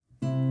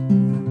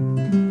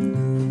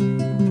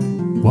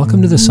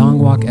Welcome to the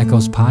Songwalk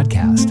Echoes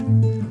Podcast.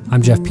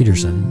 I'm Jeff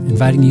Peterson,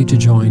 inviting you to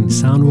join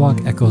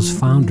Songwalk Echoes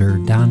founder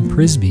Don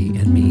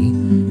Prisby and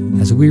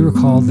me as we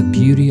recall the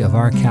beauty of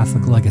our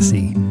Catholic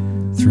legacy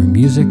through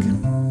music,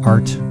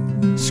 art,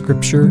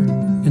 scripture,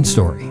 and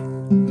story.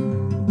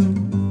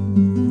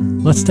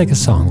 Let's take a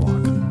song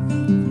walk.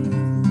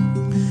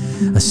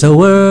 A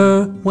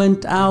sower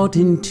went out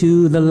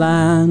into the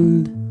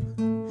land,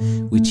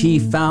 which he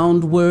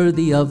found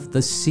worthy of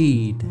the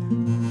seed,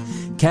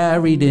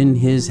 carried in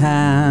his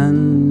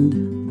hand.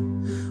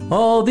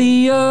 All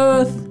the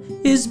earth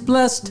is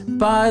blessed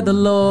by the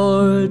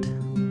Lord.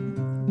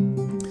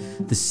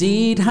 The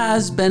seed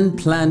has been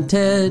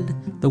planted,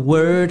 the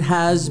word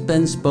has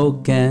been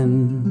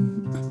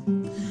spoken.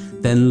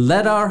 Then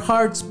let our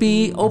hearts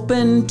be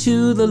open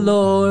to the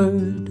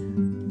Lord.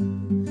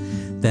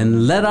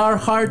 Then let our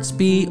hearts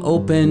be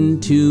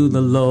open to the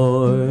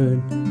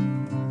Lord.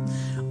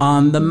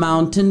 On the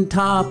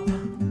mountaintop,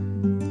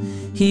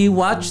 he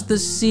watched the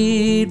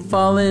seed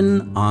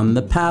fallen on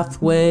the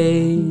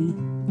pathway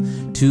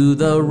to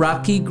the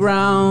rocky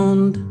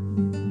ground.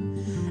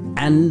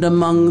 And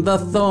among the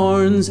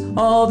thorns,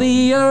 all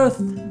the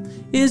earth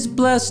is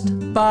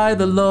blessed by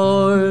the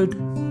Lord.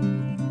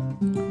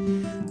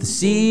 The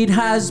seed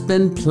has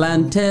been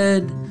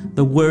planted,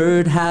 the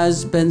word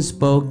has been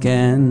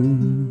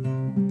spoken.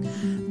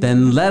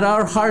 Then let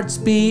our hearts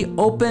be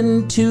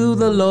open to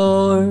the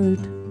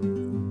Lord.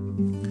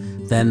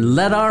 Then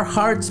let our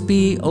hearts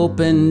be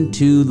open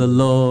to the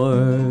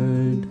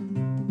Lord.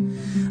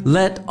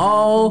 Let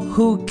all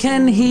who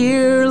can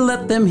hear,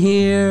 let them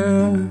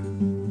hear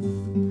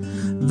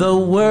the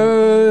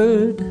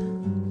word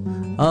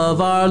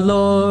of our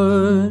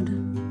Lord.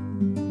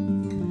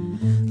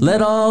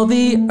 Let all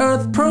the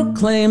earth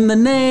proclaim the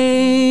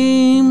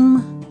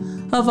name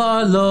of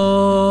our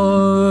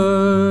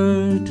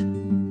Lord.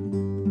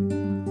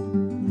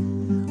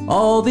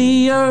 All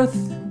the earth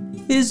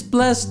is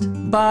blessed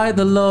by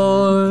the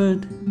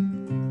Lord.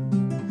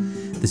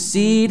 The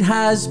seed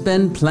has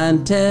been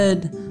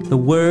planted, the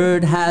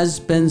word has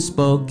been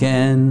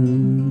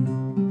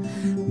spoken.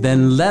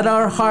 Then let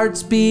our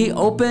hearts be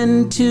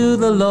open to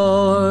the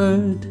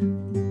Lord.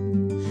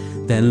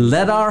 Then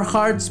let our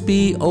hearts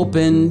be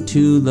open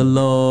to the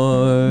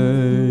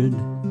Lord.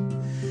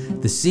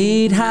 The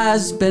seed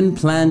has been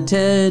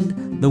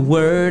planted, the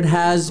word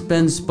has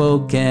been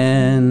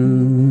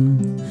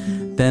spoken.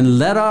 Then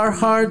let our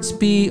hearts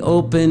be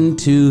open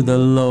to the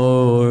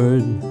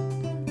Lord.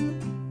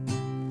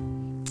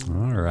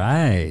 All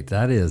right,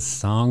 that is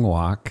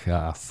Songwalk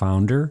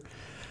founder,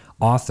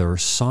 author,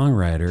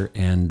 songwriter,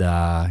 and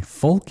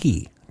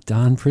folky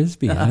Don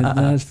Prisby.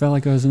 I just felt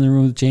like I was in the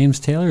room with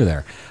James Taylor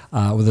there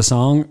with a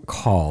song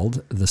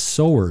called The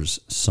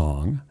Sower's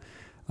Song,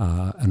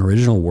 an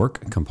original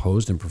work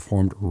composed and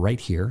performed right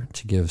here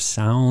to give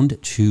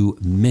sound to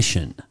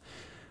mission.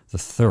 The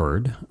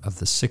third of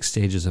the 6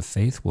 stages of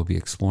faith we'll be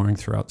exploring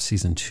throughout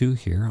season 2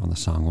 here on the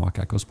Songwalk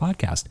Echoes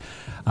podcast.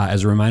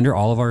 As a reminder,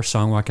 all of our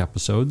Songwalk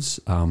episodes,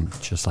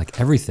 just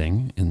like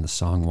everything in the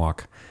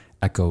Songwalk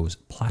Echoes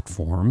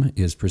platform,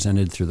 is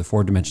presented through the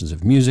 4 dimensions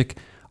of music,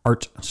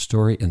 art,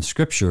 story, and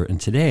scripture.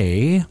 And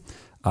today,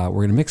 we're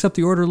going to mix up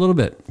the order a little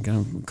bit. I'm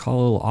going to call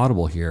a little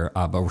audible here,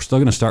 but we're still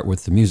going to start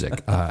with the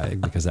music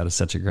because that is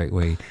such a great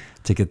way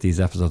to get these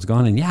episodes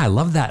going. And yeah, I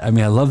love that. I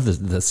mean, I love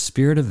the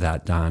spirit of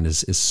that, Don,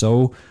 is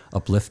so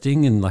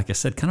uplifting and, like I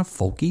said, kind of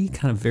folky,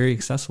 kind of very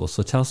accessible.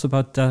 So tell us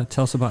about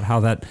how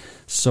that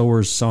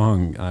Sower's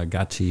Song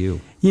got to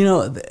you. You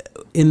know,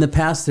 in the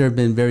past, there have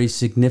been very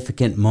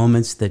significant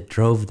moments that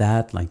drove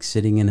that, like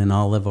sitting in an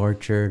olive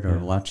orchard or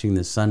watching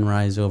the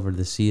sunrise over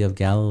the Sea of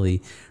Galilee.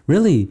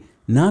 Really,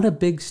 not a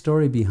big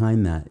story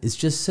behind that. It's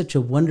just such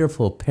a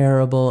wonderful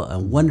parable, a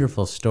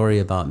wonderful story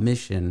about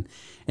mission.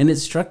 And it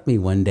struck me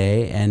one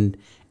day, and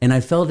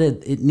I felt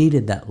it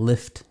needed that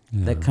lift,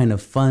 that kind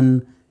of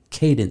fun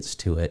cadence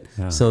to it.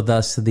 Yeah. So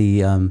thus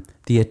the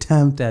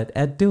attempt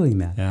at doing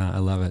that. Yeah, I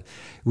love it.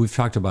 We've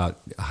talked about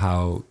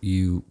how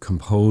you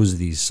compose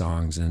these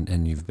songs,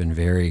 and you've been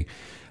very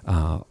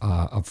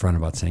upfront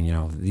about saying, you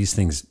know, these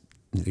things,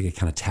 they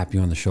kind of tap you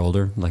on the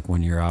shoulder, like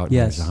when you're out.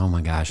 Yes. And you're like, oh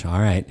my gosh, all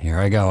right, here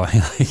I go.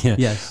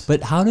 Yes.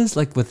 But how does,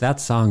 like with that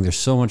song, there's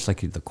so much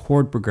like the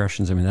chord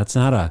progressions. I mean, that's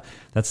not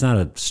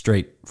a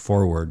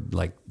straightforward,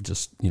 like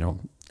just, you know,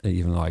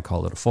 even though I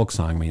call it a folk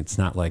song, I mean, it's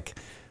not like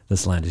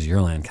this land is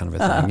your land kind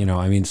of a thing, you know.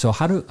 I mean, so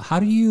how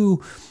do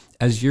you,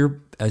 as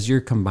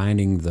you're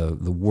combining the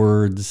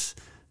words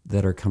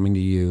that are coming to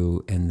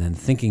you and then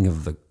thinking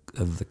of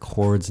the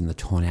chords and the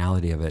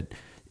tonality of it,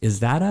 is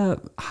that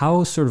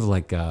how sort of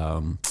like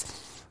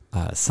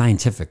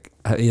scientific?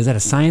 Is that a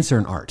science or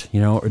an art? You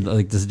know, or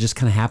like does it just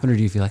kind of happen, or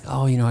do you feel like,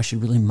 oh, you know, I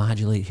should really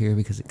modulate here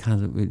because it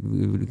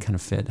would kind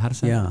of fit? How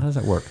does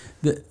that work?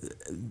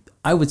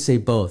 I would say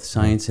both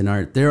science and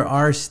art. There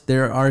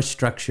are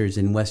structures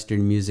in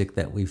Western music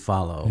that we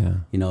follow. Yeah.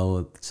 You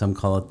know, some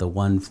call it the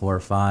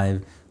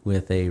 1-4-5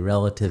 with a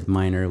relative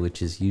minor,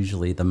 which is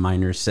usually the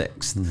minor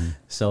sixth. Mm-hmm.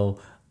 So,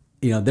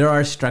 you know, there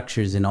are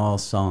structures in all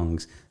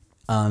songs.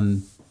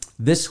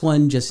 This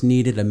one just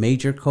needed a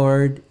major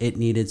chord. It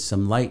needed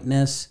some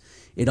lightness.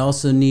 It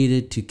also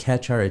needed to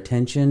catch our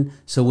attention.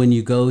 So when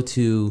you go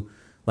to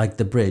like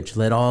the bridge,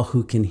 let all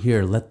who can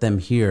hear, let them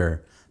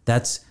hear.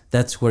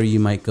 That's where you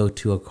might go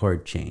to a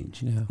chord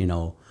change. Yeah. You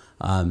know,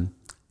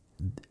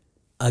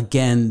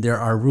 again, there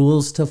are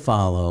rules to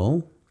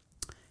follow,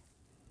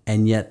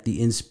 and yet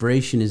the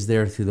inspiration is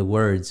there through the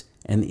words,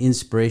 and the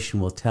inspiration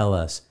will tell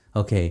us,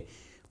 okay,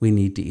 we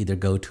need to either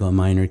go to a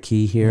minor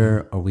key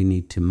here, or we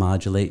need to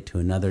modulate to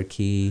another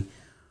key,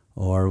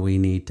 or we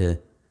need to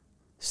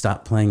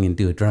stop playing and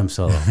do a drum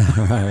solo.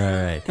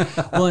 Right.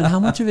 Well, and how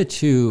much of it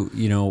too,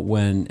 you know,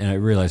 and I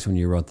realized when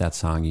you wrote that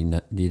song,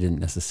 you didn't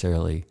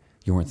necessarily,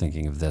 you weren't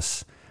thinking of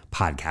this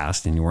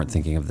podcast and you weren't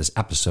thinking of this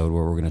episode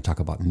where we're going to talk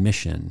about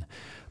mission.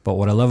 But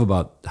what I love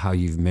about how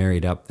you've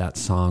married up that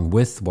song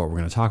with what we're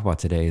going to talk about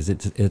today is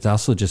it's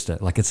also just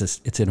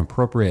it's an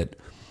appropriate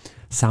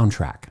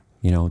soundtrack,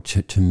 you know,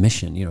 to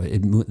mission. You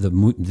know,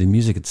 the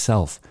music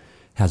itself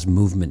has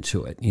movement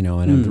to it, you know,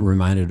 and I'm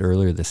reminded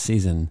earlier this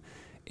season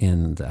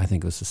I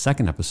think it was the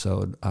second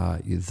episode,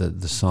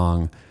 the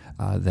song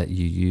that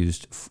you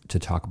used to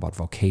talk about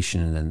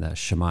vocation and then the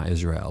Shema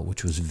Israel,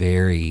 which was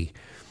very,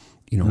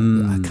 you know,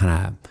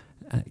 kind of,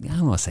 I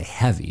don't want to say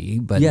heavy,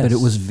 but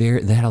it was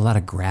they had a lot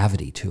of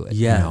gravity to it,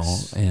 you know,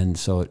 and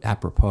so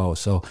apropos.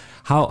 So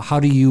how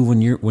do you,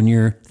 when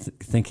you're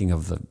thinking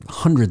of the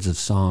hundreds of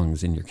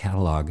songs in your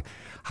catalog,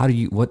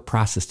 what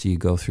process do you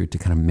go through to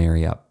kind of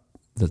marry up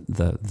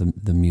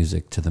the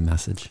music to the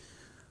message?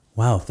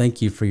 Wow,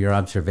 thank you for your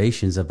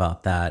observations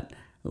about that.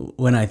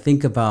 When I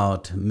think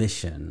about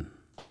mission,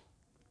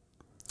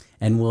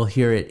 and we'll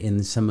hear it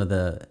in some of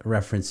the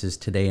references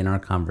today in our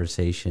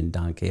conversation,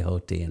 Don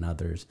Quixote and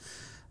others,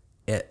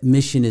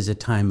 mission is a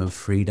time of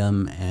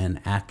freedom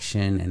and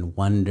action and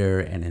wonder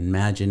and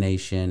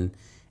imagination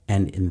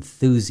and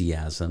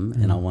enthusiasm,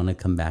 and I want to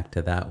come back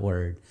to that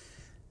word,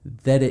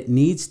 that it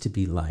needs to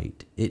be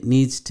light. It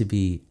needs to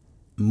be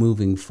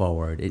moving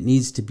forward. It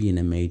needs to be in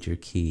a major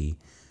key.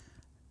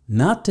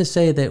 Not to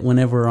say that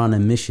whenever we're on a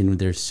mission,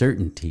 there's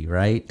certainty,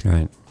 right?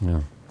 Right, yeah.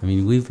 I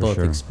mean, we've both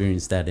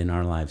experienced that in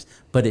our lives,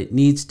 but it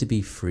needs to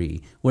be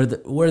free. Where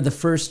the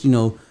first, you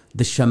know,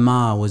 the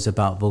Shema was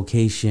about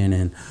vocation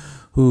and,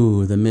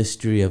 the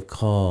mystery of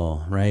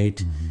call, right?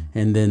 Mm-hmm.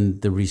 And then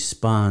the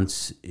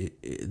response,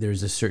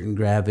 there's a certain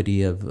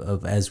gravity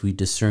of as we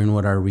discern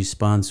what our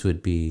response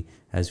would be,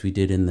 as we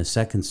did in the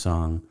second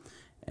song.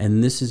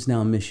 And this is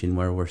now mission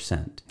where we're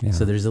sent. Yeah.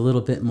 So there's a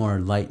little bit more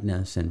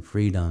lightness and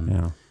freedom.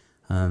 Yeah.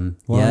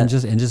 And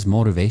just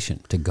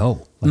motivation to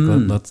go.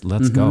 Like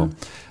let's go.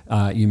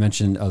 You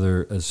mentioned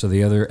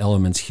the other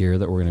elements here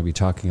that we're going to be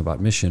talking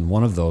about mission.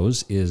 One of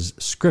those is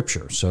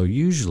scripture. So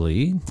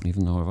usually,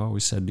 even though I've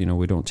always said, you know,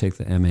 we don't take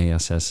the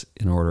MASS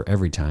in order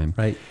every time.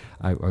 Right.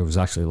 I was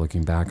actually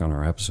looking back on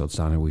our episodes,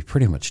 Don, and we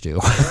pretty much do.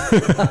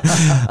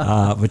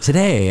 But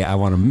today, I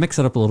want to mix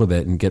it up a little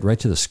bit and get right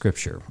to the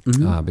scripture,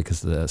 because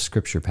the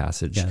scripture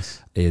passage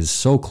is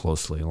so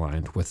closely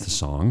aligned with the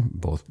song,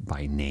 both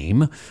by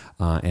name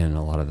and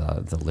a lot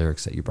of the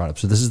lyrics that you brought up.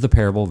 So this is the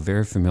parable,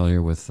 very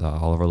familiar with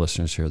all of our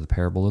listeners here, the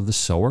parable of the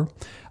sower.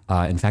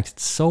 In fact,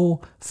 it's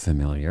so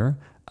familiar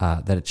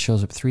that it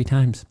shows up 3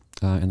 times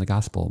in the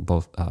gospel.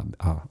 Both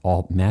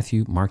all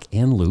Matthew, Mark,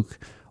 and Luke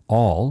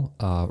all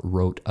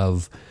wrote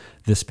of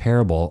this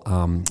parable.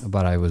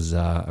 But I was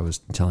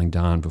telling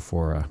Don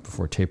before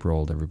tape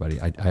rolled,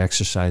 everybody, I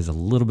exercised a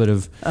little bit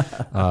of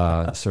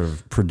sort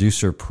of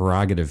producer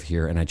prerogative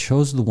here, and I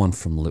chose the one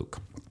from Luke.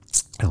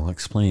 I'll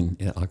explain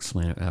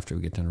it after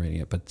we get done reading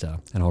it, but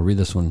and I'll read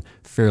this one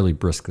fairly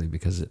briskly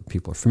because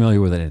people are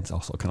familiar with it, and it's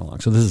also kind of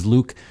long. So this is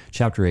Luke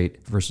chapter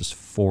 8, verses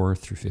 4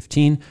 through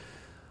 15.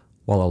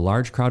 While a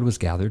large crowd was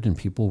gathered and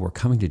people were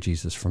coming to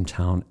Jesus from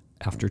town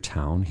after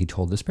town, he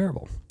told this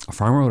parable. A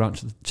farmer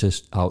went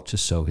out to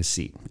sow his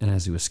seed, and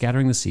as he was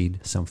scattering the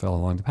seed, some fell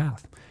along the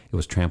path. It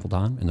was trampled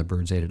on, and the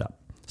birds ate it up.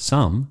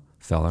 Some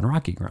fell on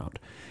rocky ground,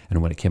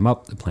 and when it came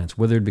up, the plants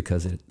withered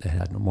because it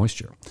had no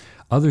moisture.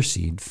 Other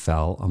seed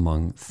fell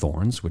among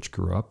thorns, which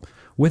grew up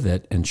with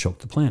it and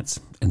choked the plants,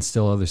 and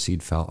still other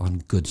seed fell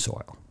on good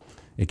soil.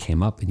 It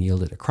came up and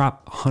yielded a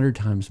crop 100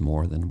 times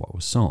more than what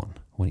was sown.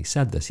 When he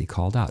said this, he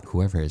called out,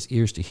 "Whoever has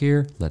ears to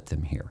hear, let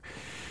them hear."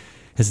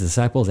 His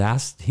disciples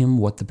asked him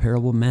what the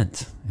parable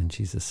meant, and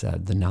Jesus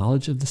said, "The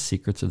knowledge of the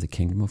secrets of the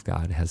kingdom of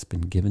God has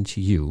been given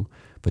to you,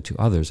 but to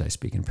others I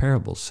speak in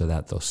parables, so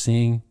that though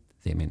seeing,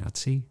 they may not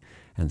see,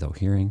 and though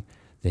hearing,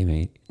 they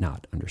may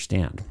not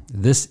understand.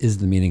 This is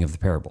the meaning of the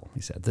parable," he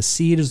said. "The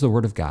seed is the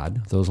word of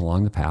God. Those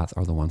along the path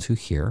are the ones who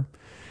hear,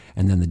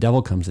 and then the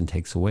devil comes and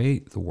takes away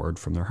the word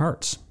from their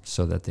hearts,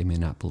 so that they may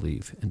not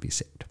believe and be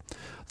saved.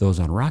 Those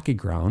on rocky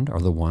ground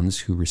are the ones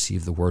who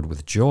receive the word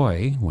with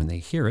joy when they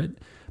hear it,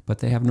 but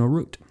they have no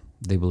root.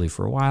 They believe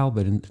for a while,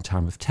 but in the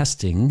time of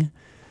testing,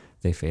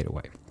 they fade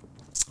away.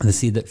 The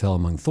seed that fell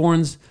among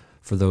thorns,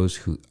 for those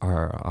who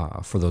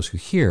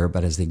hear,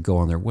 but as they go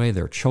on their way,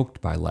 they're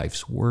choked by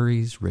life's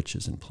worries,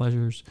 riches, and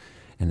pleasures,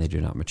 and they do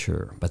not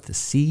mature. But the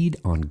seed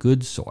on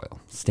good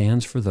soil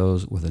stands for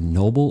those with a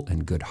noble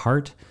and good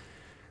heart,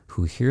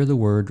 who hear the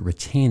word,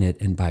 retain it,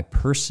 and by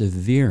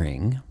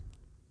persevering,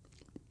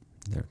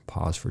 there,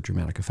 pause for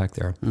dramatic effect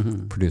there,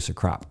 produce a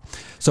crop.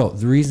 So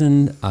the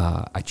reason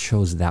I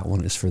chose that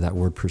one is for that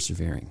word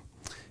persevering,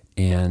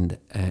 and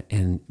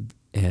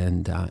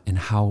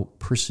how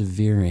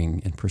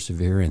persevering and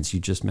perseverance, you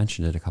just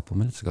mentioned it a couple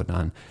minutes ago,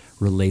 Don,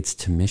 relates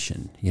to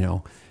mission.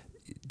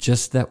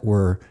 Just that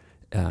we're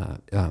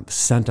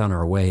sent on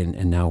our way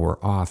and now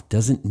we're off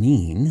doesn't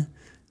mean,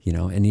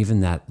 and even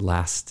that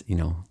last,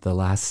 the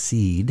last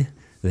seed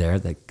there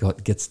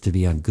that gets to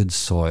be on good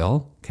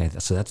soil. Okay,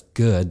 so that's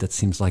good. That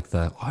seems like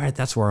all right,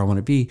 that's where I want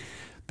to be.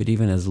 But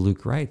even as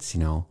Luke writes,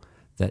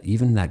 that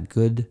even that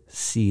good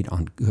seed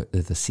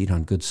the seed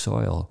on good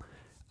soil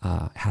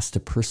has to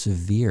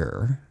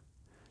persevere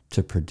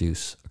to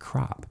produce a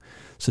crop.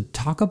 So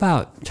talk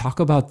about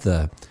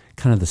the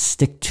kind of the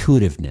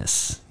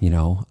stick-to-itiveness,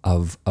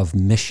 of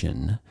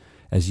mission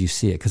as you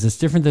see it, because it's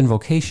different than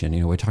vocation.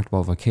 We talked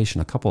about vocation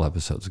a couple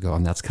episodes ago,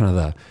 and that's kind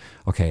of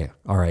okay,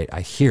 all right,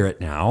 I hear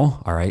it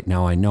now. All right,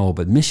 now I know.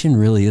 But mission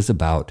really is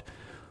about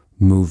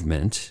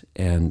movement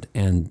and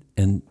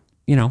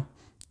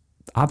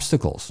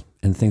obstacles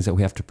and things that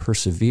we have to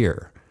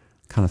persevere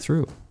kind of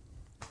through.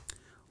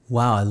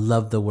 Wow, I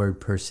love the word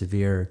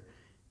persevere,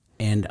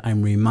 and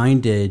I'm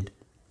reminded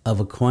of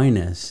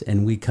Aquinas,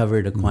 and we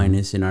covered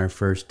Aquinas in our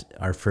first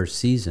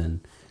season.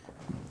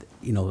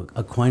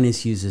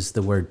 Aquinas uses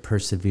the word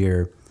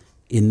persevere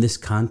in this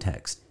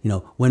context.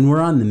 When we're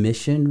on the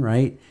mission,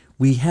 right,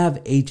 we have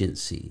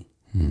agency.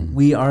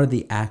 We are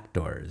the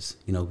actors.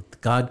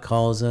 God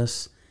calls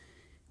us,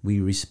 we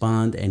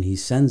respond, and he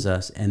sends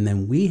us, and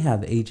then we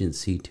have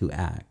agency to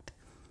act.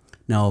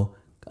 Now,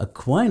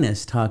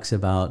 Aquinas talks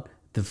about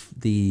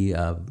the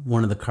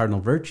one of the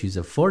cardinal virtues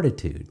of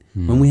fortitude.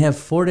 When we have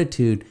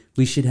fortitude,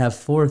 we should have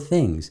four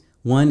things.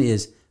 One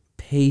is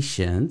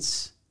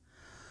patience,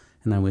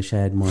 and I wish I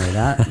had more of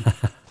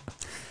that.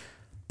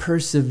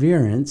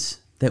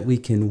 Perseverance, that we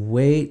can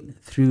wait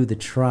through the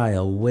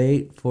trial,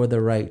 wait for the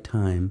right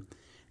time.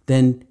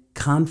 Then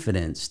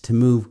confidence, to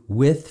move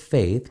with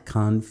faith,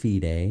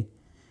 confide,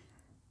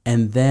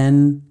 and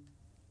then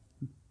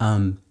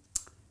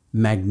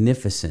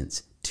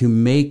magnificence, to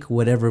make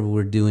whatever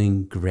we're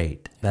doing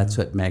great. That's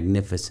what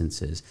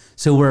magnificence is.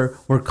 So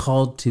we're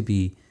called to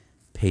be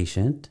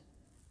patient,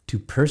 to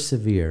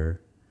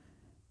persevere,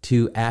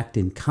 to act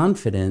in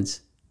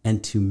confidence,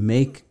 and to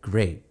make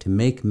great, to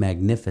make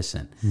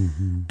magnificent.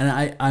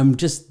 And I'm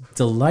just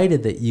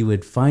delighted that you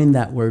would find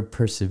that word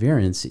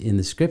perseverance in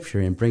the scripture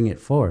and bring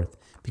it forth,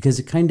 because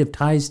it kind of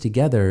ties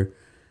together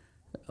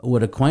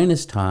what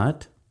Aquinas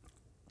taught,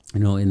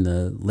 in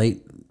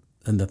the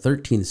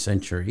 13th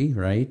century,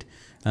 right?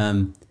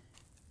 But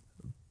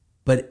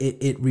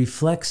it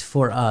reflects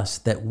for us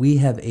that we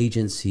have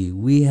agency,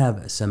 we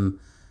have some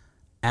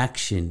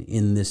action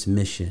in this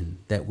mission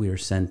that we are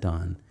sent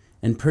on.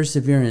 And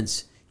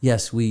perseverance,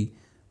 yes, we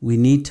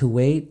need to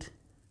wait,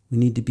 we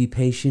need to be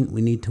patient,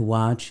 we need to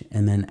watch,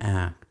 and then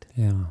act.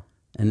 Yeah.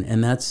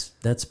 And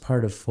that's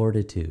part of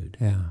fortitude.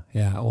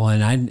 Yeah. Well,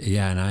 and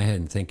I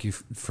hadn't, thank you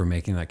for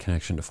making that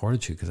connection to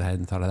fortitude, because I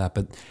hadn't thought of that.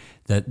 But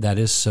that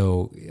is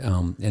so.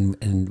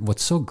 And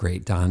what's so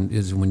great, Don,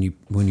 is when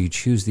you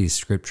choose these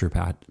scripture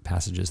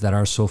passages that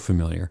are so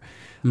familiar,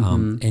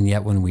 and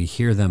yet when we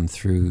hear them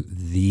through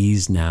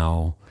these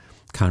now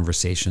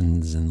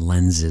conversations and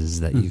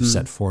lenses that you've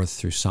set forth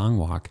through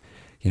Songwalk,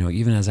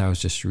 even as I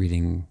was just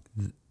reading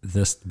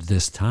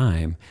this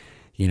time,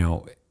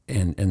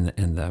 and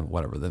the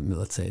whatever,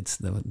 let's say it's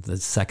the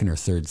second or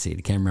third seed.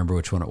 I can't remember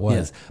which one it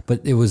was,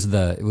 but it was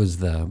the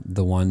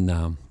one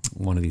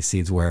of these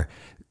seeds where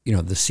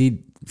the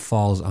seed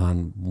falls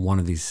on one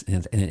of these,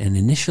 and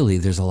initially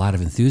there's a lot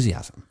of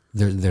enthusiasm.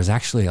 There's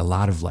actually a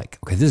lot of like,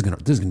 okay, this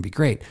is gonna be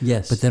great.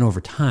 Yes. But then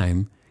over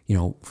time,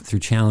 through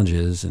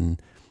challenges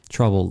and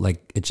trouble,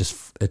 like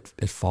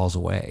it falls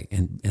away,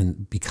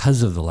 and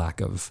because of the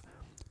lack of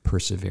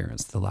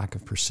perseverance, the lack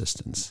of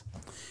persistence.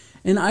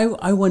 And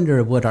I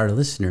wonder what our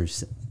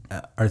listeners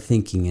are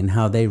thinking and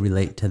how they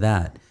relate to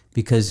that.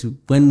 Because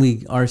when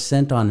we are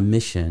sent on a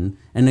mission,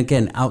 and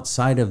again,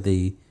 outside of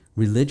the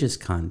religious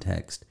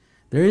context,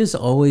 there is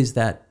always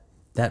that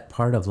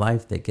part of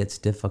life that gets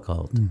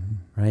difficult,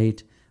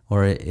 right?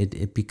 Or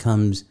it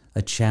becomes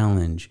a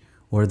challenge,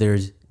 or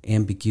there's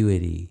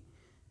ambiguity.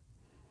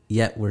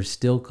 Yet we're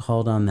still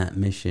called on that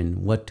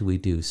mission. What do we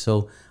do?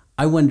 So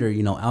I wonder,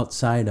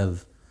 outside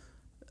of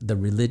the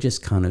religious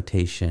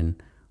connotation,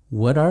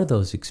 what are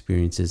those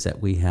experiences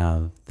that we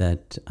have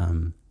that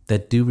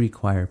do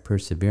require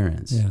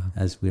perseverance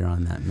as we're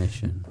on that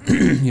mission?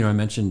 I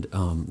mentioned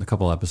a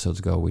couple episodes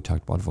ago, we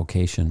talked about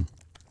vocation,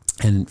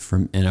 and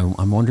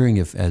I'm wondering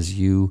if, as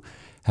you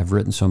have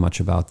written so much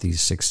about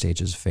these 6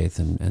 stages of faith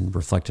and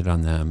reflected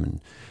on them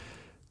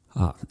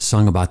and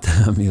sung about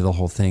them, the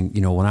whole thing.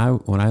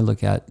 When I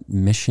look at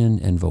mission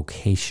and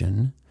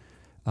vocation,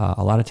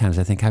 a lot of times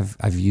I think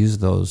I've used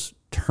those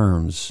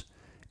terms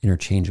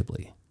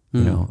interchangeably.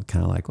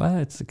 Kind of like, well,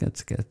 it's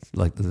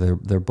like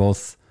they're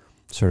both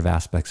sort of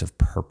aspects of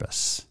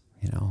purpose,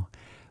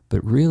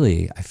 But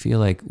really, I feel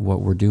like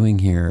what we're doing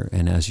here,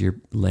 and as you're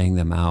laying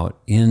them out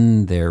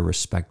in their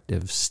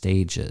respective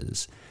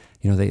stages,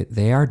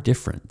 they are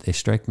different. They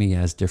strike me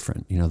as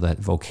different. That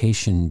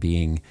vocation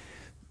being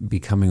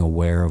becoming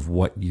aware of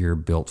what you're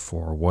built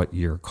for, what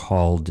you're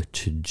called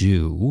to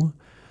do.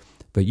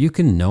 But you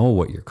can know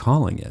what your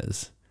calling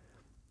is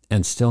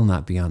and still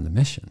not be on the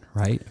mission,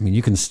 right? I mean,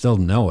 you can still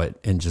know it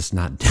and just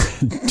not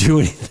do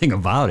anything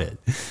about it.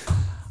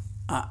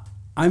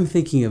 I'm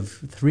thinking of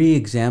 3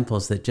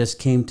 examples that just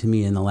came to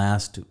me in the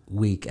last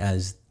week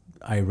as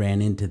I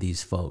ran into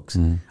these folks.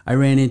 I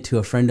ran into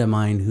a friend of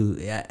mine who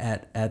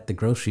at the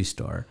grocery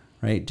store,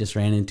 right? Just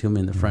ran into him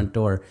in the front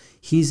door.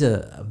 He's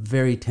a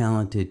very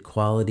talented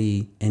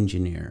quality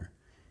engineer,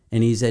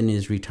 and he's in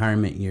his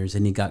retirement years,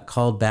 and he got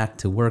called back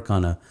to work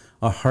on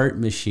a heart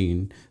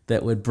machine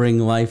that would bring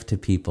life to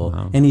people.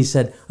 Wow. And he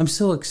said, "I'm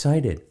so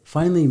excited.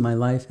 Finally, my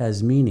life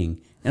has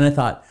meaning." And I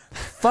thought,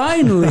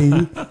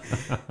 finally,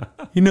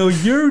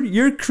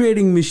 you're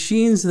creating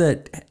machines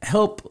that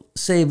help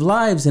save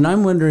lives, and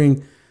I'm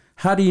wondering,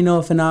 how do you know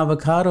if an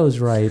avocado is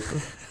ripe?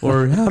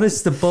 Or how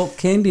does the bulk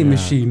candy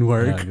machine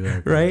work? Yeah,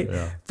 exactly, right?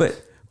 Yeah.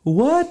 But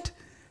what?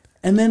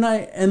 And then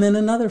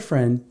another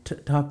friend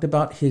talked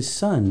about his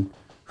son,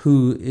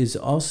 who is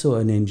also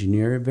an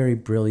engineer, very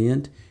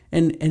brilliant,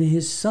 and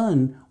his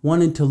son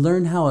wanted to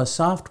learn how a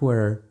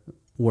software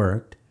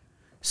worked,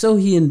 so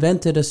he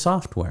invented a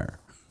software.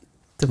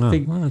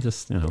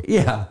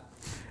 Yeah.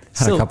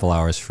 Had a couple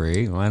hours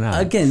free. Why not?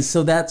 Again,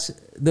 so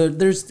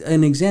there's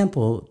an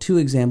example, 2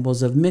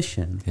 examples of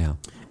mission. Yeah.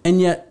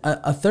 And yet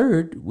a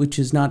third, which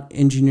is not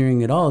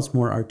engineering at all, it's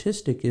more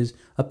artistic, is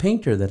a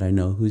painter that I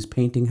know who's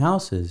painting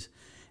houses.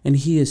 And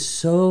he is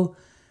so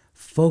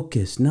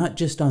focused, not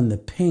just on the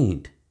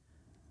paint,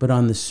 but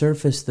on the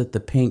surface that the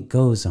paint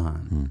goes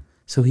on.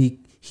 So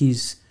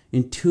he's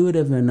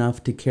intuitive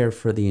enough to care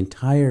for the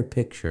entire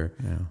picture,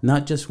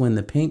 not just when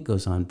the paint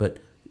goes on, but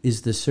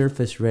is the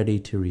surface ready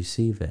to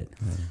receive it?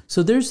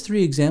 So there's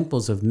 3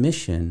 examples of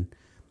mission.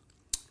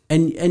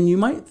 And you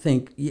might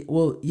think,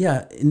 well,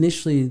 yeah,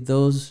 initially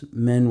those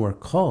men were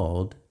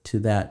called to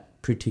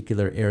that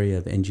particular area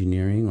of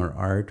engineering or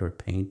art or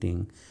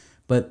painting.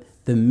 But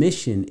the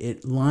mission,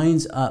 it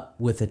lines up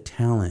with a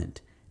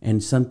talent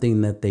and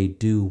something that they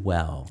do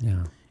well.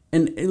 Yeah.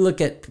 And look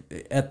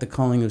at the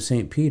calling of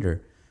St.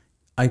 Peter.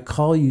 I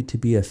call you to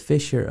be a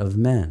fisher of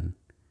men.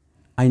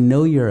 I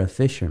know you're a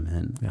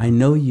fisherman. Yeah. I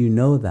know you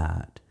know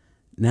that.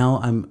 Now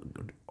I'm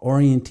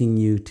orienting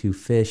you to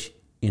fish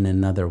in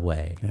another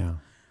way. Yeah.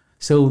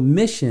 So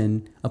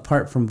mission,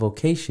 apart from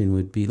vocation,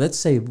 would be, let's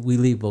say we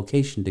leave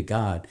vocation to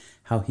God,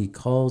 how he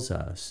calls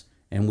us,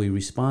 and we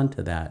respond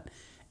to that.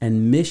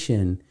 And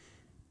mission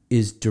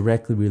is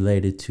directly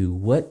related to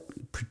what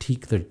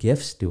particular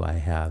gifts do I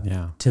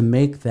have to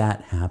make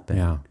that happen.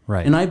 Yeah,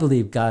 right. And I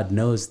believe God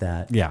knows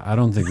that. Yeah, I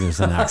don't think there's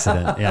an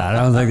accident. I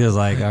don't think there's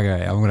like,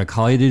 okay, I'm going to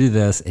call you to do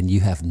this, and you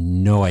have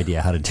no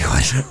idea how to do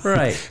it.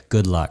 Right.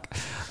 Good luck.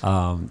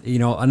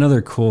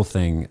 Another cool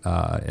thing,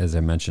 as I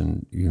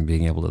mentioned,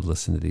 being able to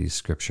listen to these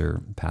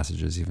scripture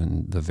passages,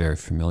 even the very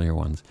familiar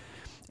ones,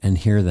 and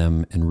hear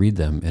them and read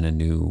them in a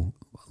new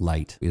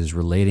light, is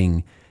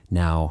relating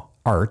now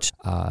art,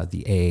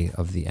 the A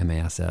of the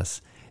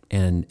MASS,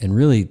 and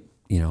really,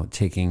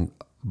 taking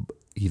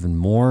even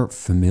more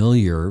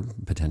familiar,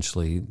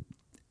 potentially,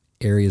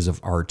 areas of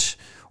art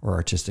or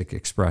artistic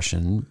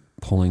expression,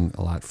 pulling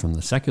a lot from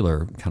the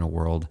secular kind of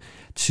world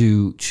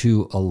to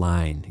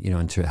align,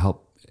 and to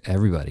help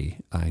everybody,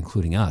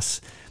 including us,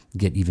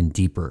 get even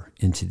deeper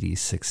into these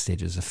 6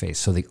 stages of faith.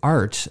 So the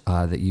art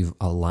that you've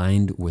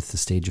aligned with the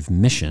stage of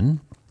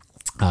mission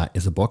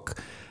is a book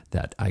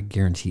that I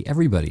guarantee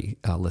everybody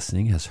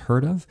listening has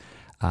heard of,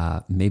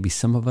 maybe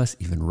some of us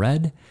even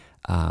read,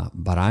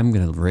 but I'm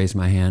going to raise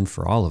my hand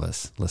for all of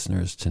us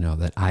listeners to know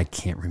that I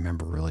can't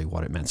remember really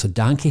what it meant. So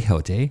Don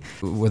Quixote,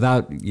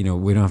 without, we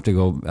don't have to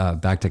go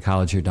back to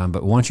college here, Don,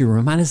 but why don't you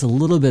remind us a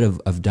little bit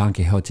of Don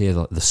Quixote,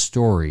 the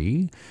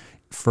story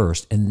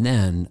first, and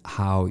then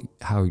how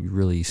you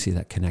really see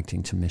that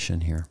connecting to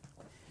mission here.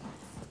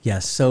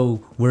 Yes,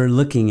 so we're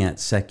looking at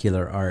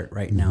secular art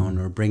right now, and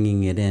we're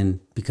bringing it in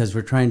because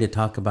we're trying to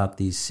talk about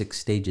these 6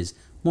 stages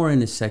more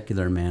in a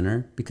secular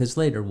manner, because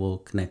later we'll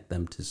connect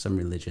them to some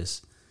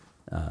religious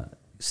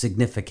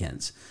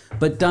significance.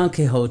 But Don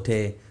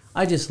Quixote,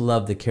 I just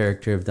love the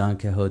character of Don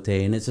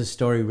Quixote, and it's a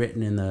story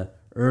written in the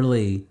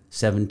early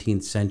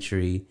 17th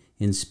century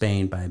in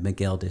Spain by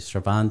Miguel de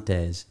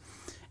Cervantes.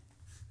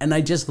 And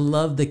I just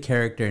love the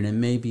character, and it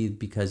may be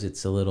because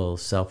it's a little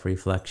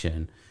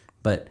self-reflection,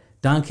 but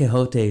Don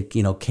Quixote,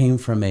 came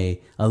from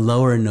a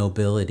lower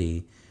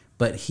nobility,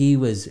 but he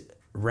was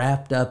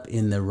wrapped up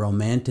in the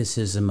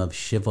romanticism of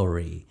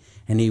chivalry,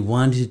 and he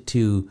wanted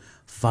to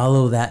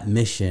follow that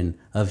mission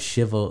of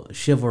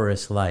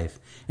chivalrous life.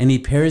 And he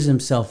pairs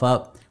himself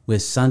up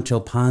with Sancho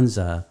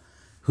Panza,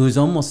 who's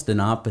almost an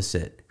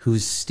opposite,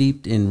 who's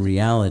steeped in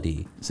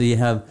reality. So you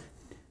have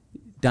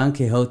Don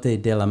Quixote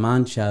de la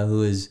Mancha,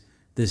 who is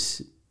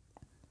this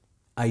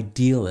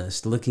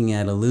idealist looking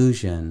at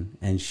illusion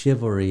and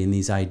chivalry and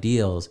these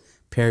ideals,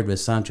 paired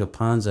with Sancho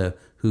Panza,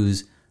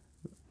 who's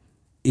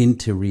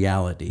into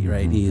reality,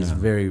 right? He is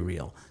very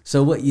real.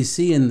 So what you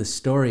see in the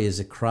story is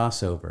a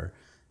crossover.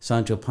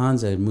 Sancho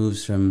Panza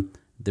moves from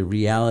the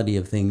reality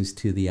of things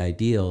to the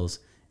ideals,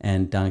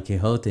 and Don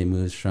Quixote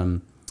moves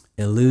from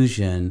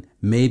illusion,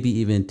 maybe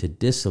even to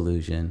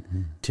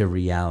disillusion, to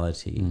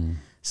reality.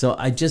 So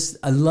I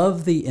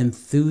love the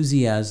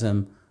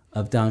enthusiasm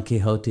of Don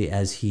Quixote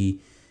as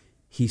he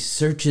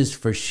searches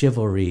for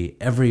chivalry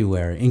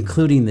everywhere,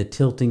 including the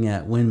tilting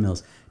at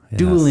windmills,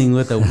 dueling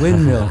with a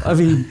windmill. I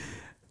mean,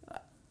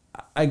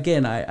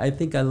 again, I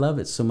think I love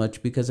it so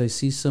much because I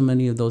see so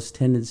many of those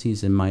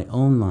tendencies in my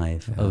own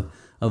life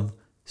of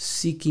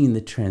seeking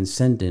the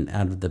transcendent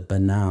out of the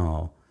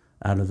banal,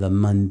 out of the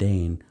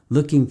mundane,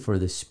 looking for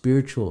the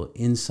spiritual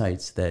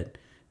insights that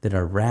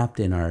are wrapped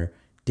in our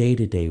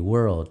day-to-day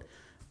world.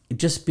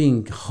 Just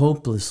being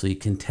hopelessly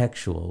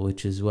contextual,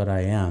 which is what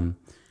I am.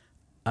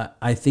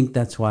 I think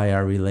that's why I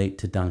relate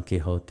to Don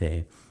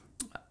Quixote.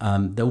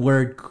 The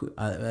word,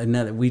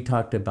 we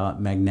talked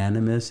about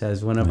magnanimous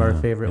as one of our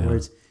favorite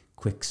words.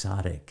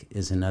 Quixotic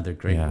is another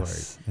great word.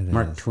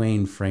 Mark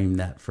Twain framed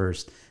that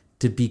first.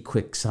 To be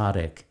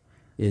quixotic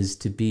is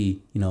to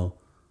be,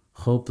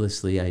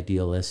 hopelessly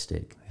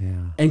idealistic. Yeah.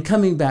 And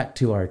coming back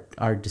to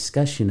our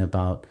discussion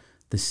about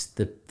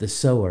the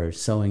sower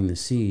sowing the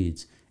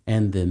seeds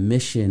and the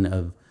mission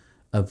of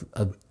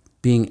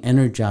being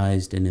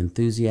energized and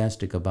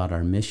enthusiastic about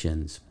our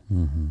missions.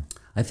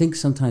 I think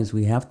sometimes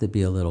we have to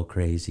be a little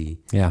crazy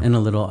and a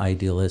little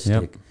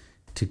idealistic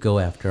to go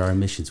after our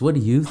missions. What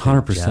do you think,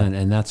 100%. Jeff?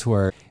 And that's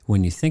where,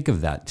 when you think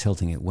of that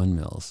tilting at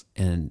windmills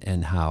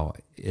and how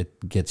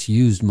it gets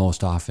used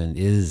most often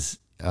is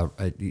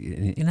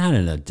not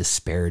in a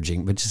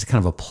disparaging, but just kind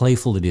of a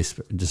playfully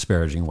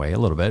disparaging way a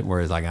little bit, where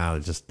it's like,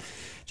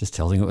 just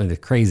tilting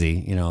it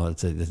crazy,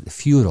 it's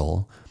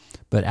futile.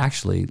 But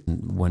actually,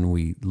 when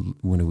we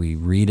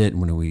read it,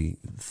 when we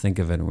think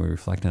of it, and we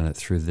reflect on it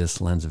through this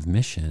lens of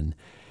mission,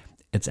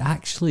 it's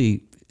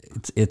actually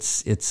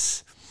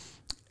it's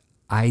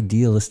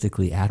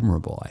idealistically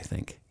admirable. I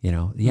think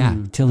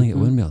tilting at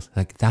windmills,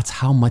 like that's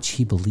how much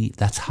he believed.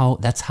 That's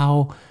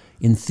how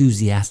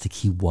enthusiastic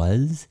he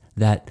was.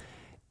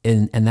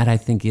 And that I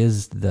think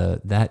is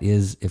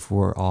if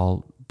we're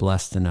all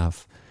blessed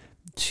enough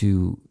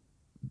to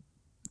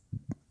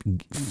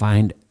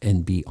find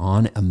and be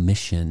on a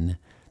mission,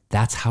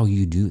 that's how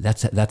you do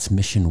that's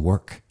mission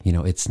work.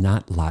 It's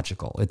not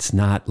logical. It's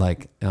not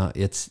like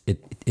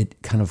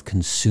it kind of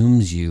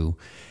consumes you,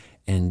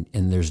 and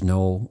there's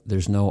no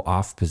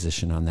off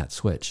position on that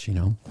switch.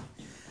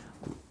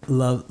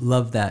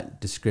 Love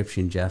that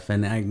description, Jeff.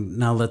 And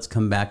now let's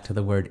come back to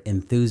the word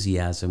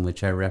enthusiasm,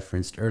 which I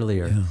referenced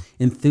earlier. Yeah.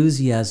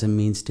 Enthusiasm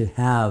means to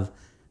have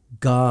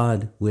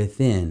God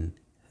within.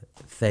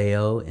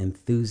 Theo,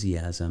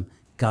 enthusiasm,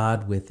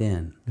 God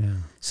within. Yeah.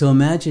 So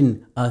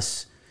imagine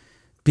us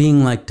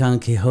being like Don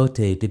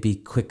Quixote, to be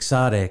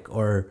quixotic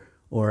or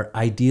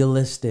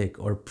idealistic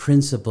or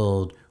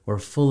principled or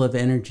full of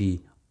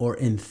energy or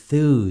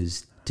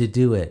enthused to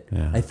do it.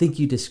 Yeah. I think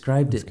you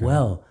described it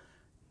well.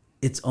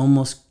 It's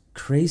almost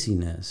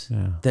craziness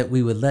that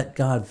we would let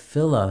God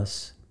fill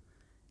us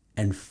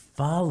and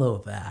follow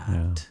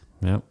that.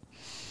 Yeah.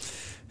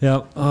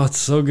 Yep. Oh, it's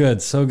so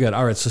good, so good.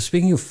 All right. So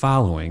speaking of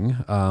following,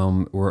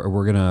 we're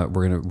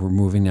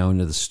moving now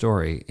into the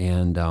story,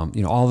 and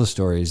all the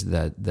stories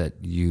that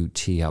you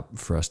tee up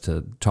for us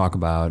to talk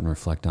about and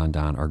reflect on,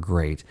 Don, are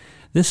great.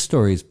 This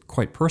story is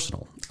quite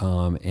personal,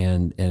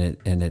 and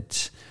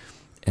it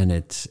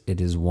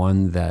is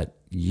one that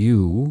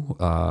you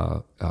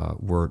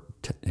were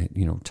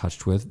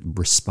touched with,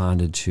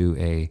 responded to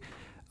a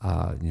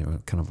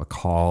kind of a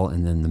call,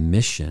 and then the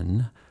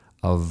mission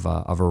of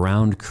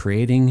around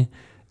creating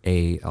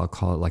I'll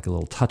call it like a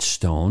little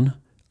touchstone,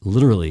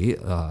 literally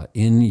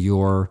in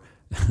your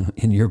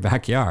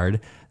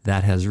backyard,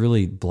 that has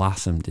really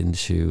blossomed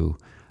into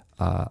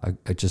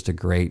just a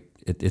great.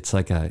 It's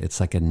like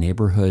a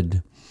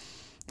neighborhood.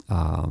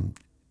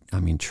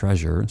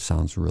 Treasure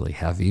sounds really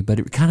heavy, but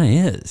it kind of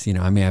is.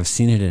 I've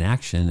seen it in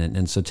action,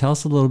 and so tell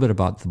us a little bit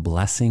about the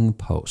Blessing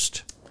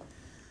Post.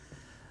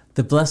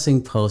 The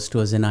Blessing Post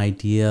was an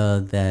idea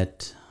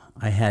that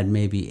I had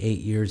maybe 8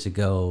 years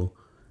ago,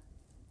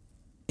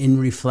 in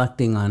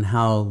reflecting on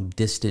how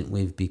distant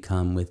we've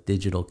become with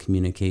digital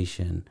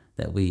communication,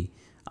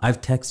 I've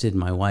texted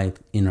my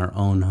wife in our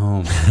own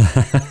home.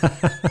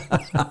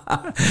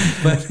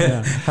 But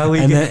how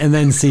and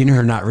then seeing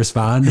her not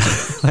respond,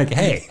 like,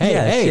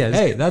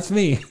 hey, that's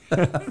me.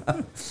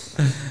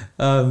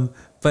 But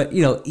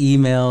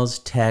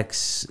emails,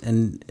 texts,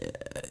 and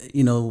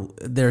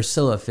they're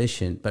so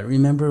efficient. But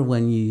remember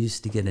when you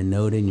used to get a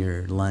note in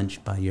your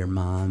lunch by your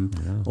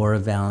mom, or a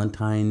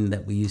Valentine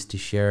that we used to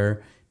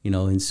share,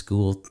 in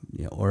school,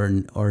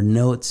 or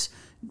notes.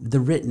 The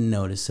written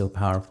note is so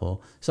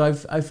powerful. So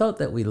I felt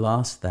that we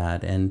lost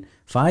that. And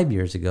 5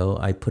 years ago,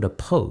 I put a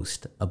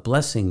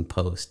blessing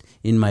post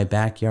in my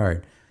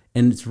backyard,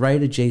 and it's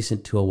right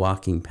adjacent to a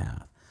walking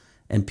path.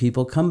 And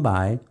people come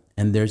by,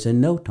 and there's a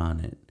note on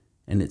it.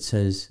 And it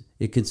says,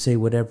 It could say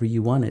whatever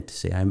you want it to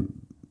say.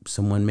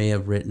 Someone may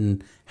have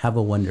written, "Have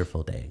a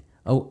wonderful day,"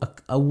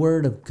 a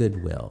word of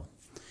goodwill.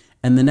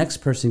 And the next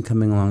person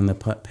coming along the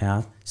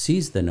path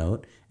sees the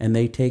note, and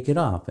they take it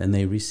off, and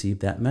they receive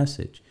that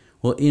message.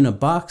 Well, in a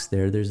box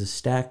there's a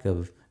stack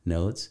of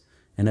notes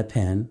and a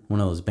pen,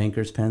 one of those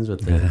banker's pens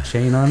with the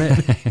chain on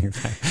it.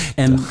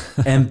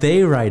 and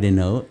they write a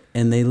note,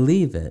 and they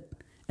leave it.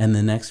 And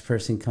the next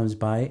person comes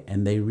by,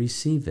 and they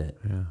receive it.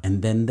 Yeah.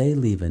 And then they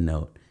leave a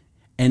note.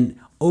 And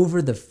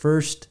over the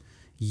first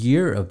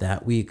year of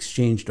that, we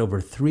exchanged over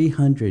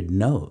 300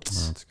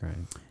 notes. Oh, that's great.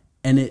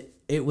 And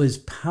it was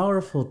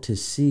powerful to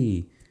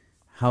see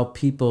how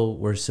people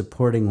were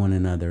supporting one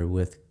another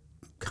with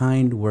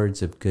kind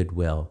words of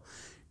goodwill.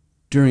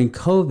 During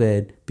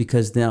COVID,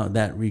 because now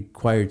that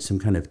required some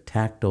kind of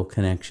tactile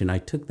connection, I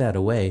took that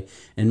away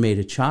and made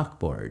a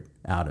chalkboard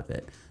out of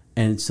it.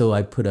 And so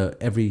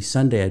every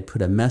Sunday I'd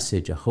put a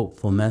message, a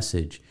hopeful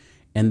message,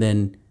 and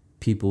then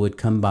people would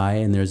come by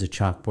and there's a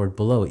chalkboard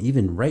below,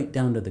 even right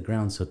down to the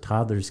ground so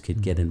toddlers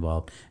could get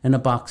involved, and a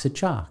box of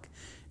chalk.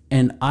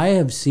 And I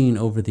have seen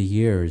over the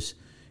years,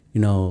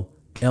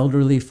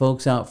 elderly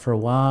folks out for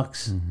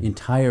walks,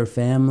 entire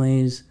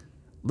families,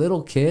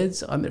 little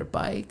kids on their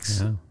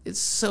bikes. Yeah. It's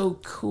so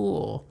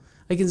cool.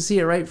 I can see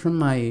it right from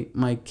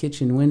my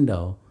kitchen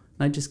window.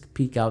 And I just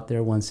peek out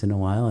there once in a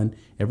while. And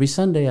every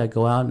Sunday I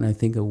go out and I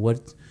think of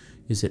what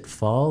is it,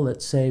 fall?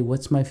 Let's say,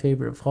 what's my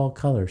favorite fall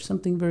color?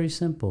 Something very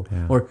simple.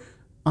 Yeah. Or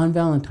on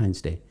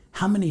Valentine's Day,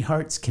 how many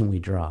hearts can we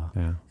draw?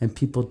 Yeah. And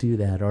people do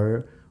that.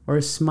 Or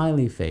a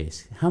smiley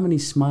face. How many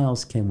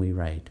smiles can we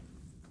write?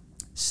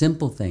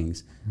 Simple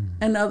things.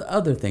 And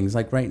other things.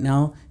 Like right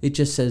now, it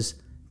just says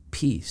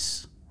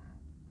peace.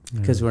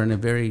 Because we're in a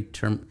very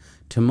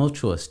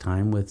tumultuous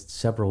time with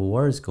several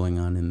wars going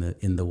on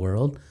in the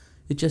world.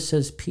 It just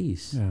says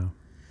peace. Yeah.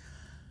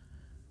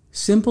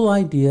 Simple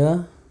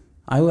idea.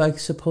 I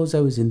suppose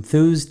I was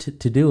enthused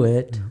to do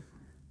it,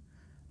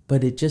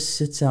 but it just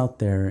sits out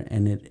there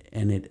and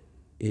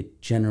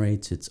it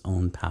generates its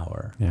own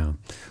power. Yeah.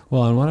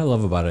 Well, and what I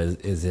love about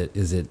it is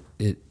it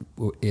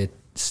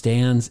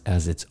stands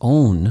as its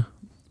own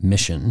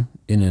mission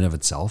in and of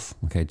itself.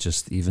 Okay,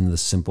 just even the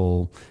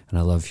simple, and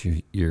I love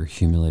your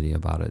humility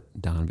about it,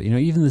 Don. But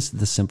even the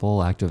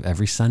simple act of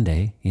every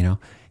Sunday,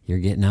 you're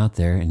getting out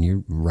there and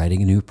you're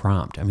writing a new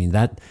prompt. I mean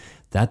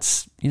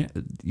that's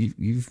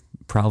you've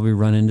probably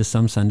run into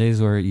some Sundays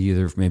where you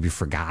either maybe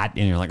forgot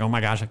and you're like, oh my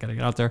gosh, I gotta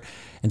get out there.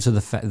 And so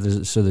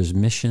there's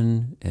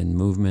mission and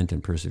movement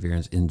and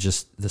perseverance in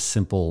just the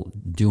simple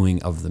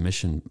doing of the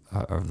mission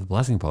of the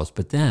blessing post.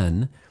 But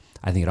then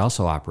I think it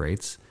also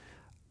operates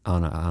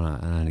on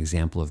an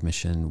example of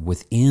mission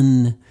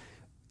within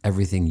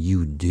everything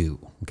you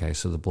do. Okay,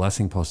 so the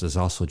blessing post is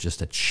also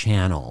just a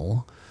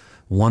channel,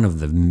 one of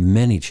the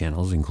many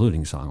channels,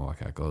 including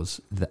Songwalk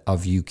Echoes,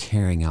 of you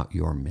carrying out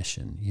your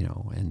mission.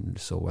 And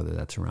so whether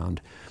that's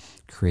around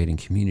creating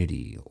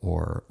community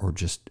or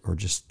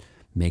just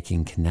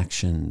making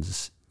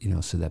connections,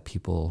 so that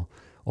people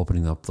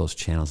opening up those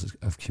channels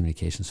of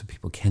communication so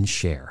people can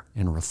share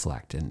and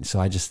reflect. And so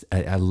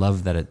I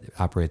love that it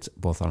operates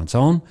both on its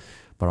own,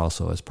 but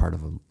also as part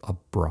of a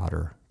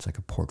broader, it's like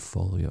a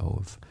portfolio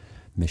of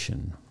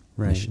mission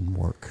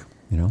work,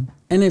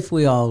 And if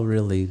we all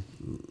really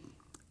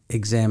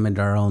examined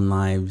our own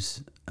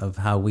lives of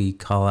how we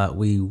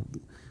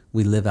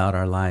live out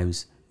our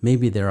lives,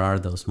 maybe there are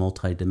those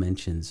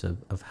multi-dimensions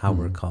of how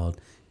we're called.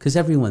 Because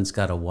everyone's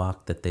got a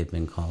walk that they've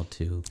been called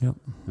to. Yep,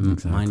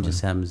 exactly. Mine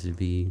just happens to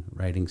be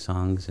writing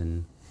songs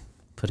and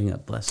putting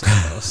up blessing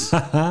posts.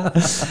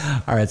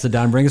 All right, so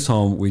Don, bring us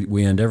home.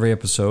 We end every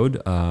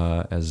episode,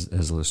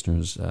 as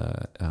listeners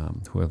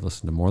who have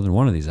listened to more than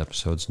one of these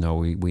episodes know,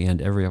 we end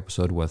every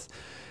episode with,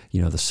 the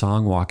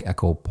Songwalk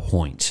Echo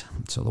point.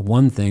 So the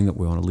one thing that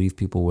we want to leave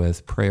people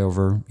with, pray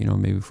over,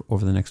 maybe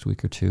over the next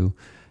week or two,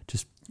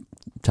 just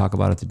talk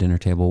about at the dinner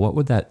table. What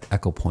would that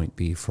echo point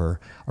be for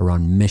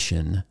around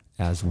mission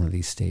as one of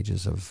these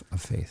stages of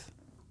faith?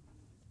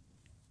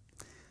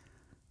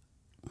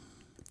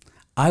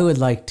 I would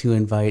like to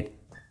invite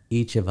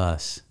each of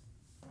us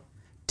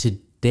to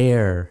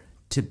dare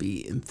to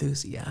be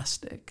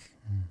enthusiastic.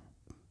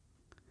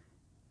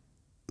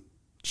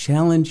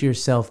 Challenge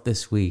yourself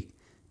this week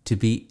to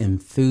be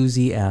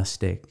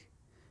enthusiastic,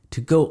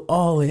 to go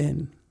all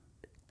in,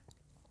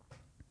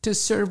 to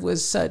serve with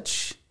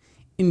such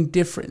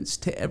indifference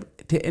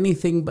to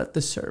anything but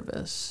the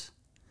service,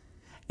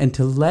 and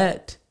to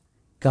let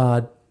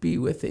God be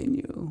within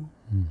you.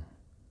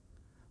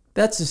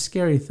 That's a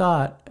scary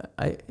thought.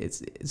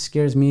 It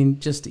scares me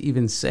just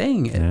even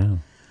saying it. Yeah.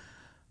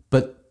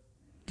 But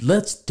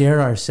let's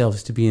dare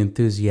ourselves to be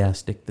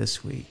enthusiastic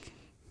this week.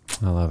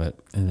 I love it,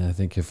 and I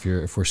think if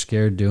we're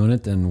scared doing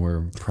it, then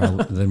we're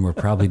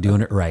probably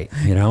doing it right.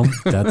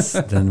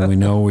 Then we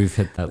know we've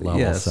hit that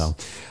level. Yes. So,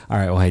 all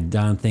right. Well, hey,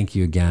 Don, thank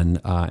you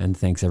again, and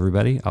thanks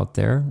everybody out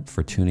there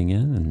for tuning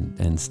in,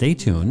 and stay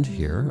tuned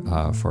here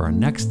for our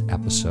next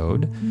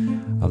episode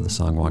of the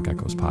Songwalk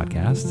Echoes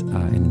podcast.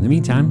 And in the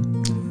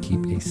meantime, keep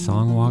a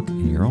songwalk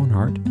in your own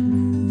heart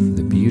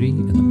for the beauty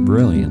and the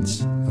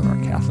brilliance of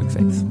our Catholic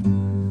faith.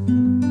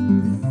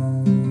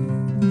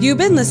 You've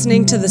been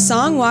listening to the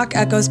Songwalk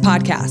Echoes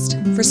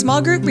podcast. For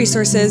small group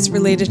resources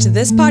related to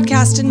this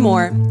podcast and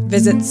more,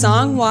 visit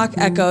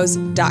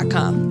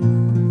songwalkechoes.com.